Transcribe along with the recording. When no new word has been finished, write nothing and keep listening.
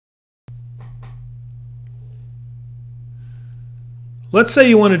Let's say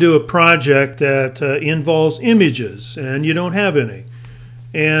you want to do a project that involves images and you don't have any.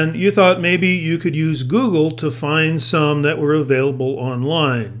 And you thought maybe you could use Google to find some that were available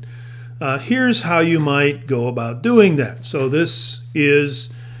online. Here's how you might go about doing that. So this is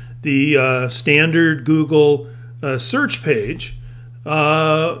the standard Google search page.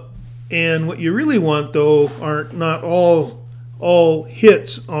 And what you really want, though, are not all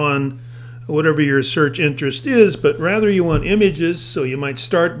hits on whatever your search interest is, but rather you want images. So you might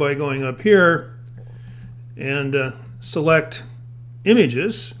start by going up here and select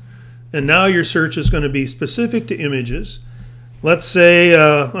images. And now your search is going to be specific to images. Let's say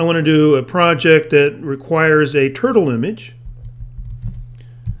I want to do a project that requires a turtle image.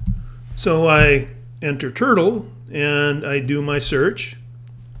 So I enter turtle and I do my search.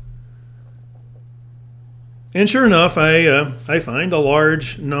 And sure enough, I find a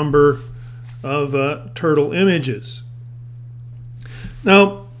large number of turtle images.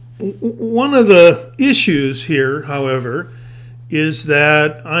 Now, one of the issues here, however, is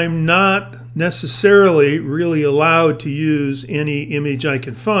that I'm not necessarily really allowed to use any image I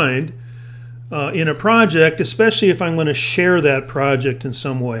can find in a project, especially if I'm going to share that project in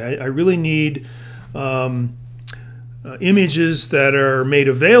some way. I really need images that are made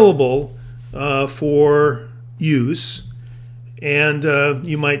available for use. And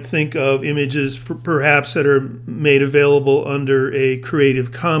you might think of images perhaps that are made available under a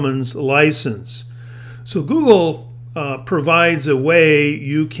Creative Commons license. So Google provides a way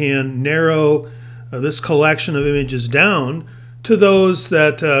you can narrow this collection of images down to those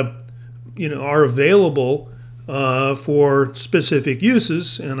that are available for specific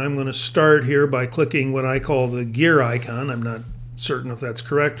uses. And I'm going to start here by clicking what I call the gear icon. I'm not certain if that's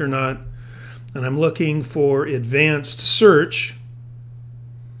correct or not. And I'm looking for advanced search.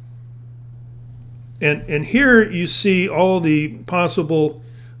 And here you see all the possible,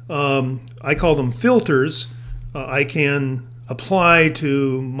 I call them filters, I can apply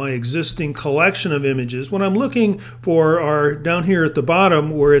to my existing collection of images. What I'm looking for are down here at the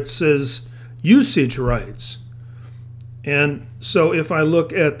bottom where it says usage rights. And so if I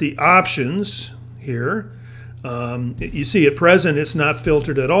look at the options here, you see at present it's not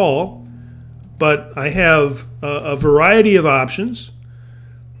filtered at all. But I have a variety of options,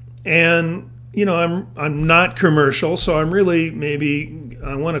 and I'm not commercial, so I'm really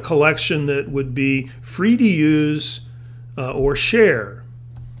I want a collection that would be free to use or share.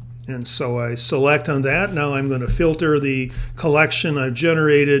 And so I select on that. Now I'm going to filter the collection I've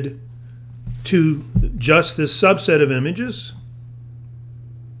generated to just this subset of images.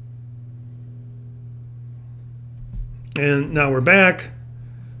 And now we're back.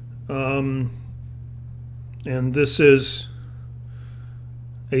 And this is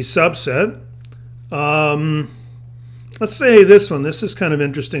a subset. Let's say this one. This is kind of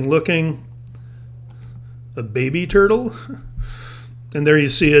interesting looking. A baby turtle. And there you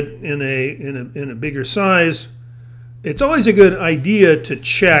see it in a bigger size. It's always a good idea to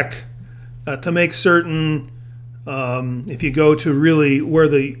check to make certain if you go to really where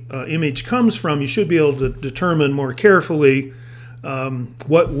the image comes from, you should be able to determine more carefully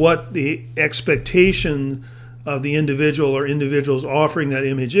what the expectation of the individual or individuals offering that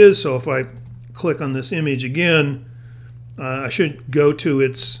image is. So if I click on this image again, I should go to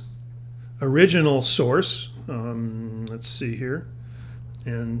its original source. Let's see here.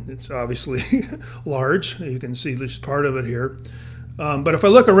 And it's obviously large. You can see just part of it here. But if I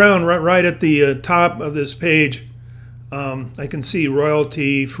look around right at the top of this page, I can see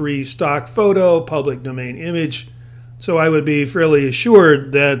royalty-free stock photo, public domain image. So I would be fairly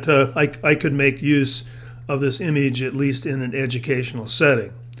assured that I could make use of this image, at least in an educational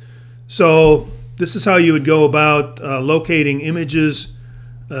setting. So this is how you would go about locating images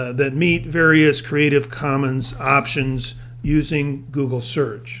that meet various Creative Commons options using Google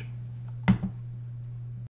search.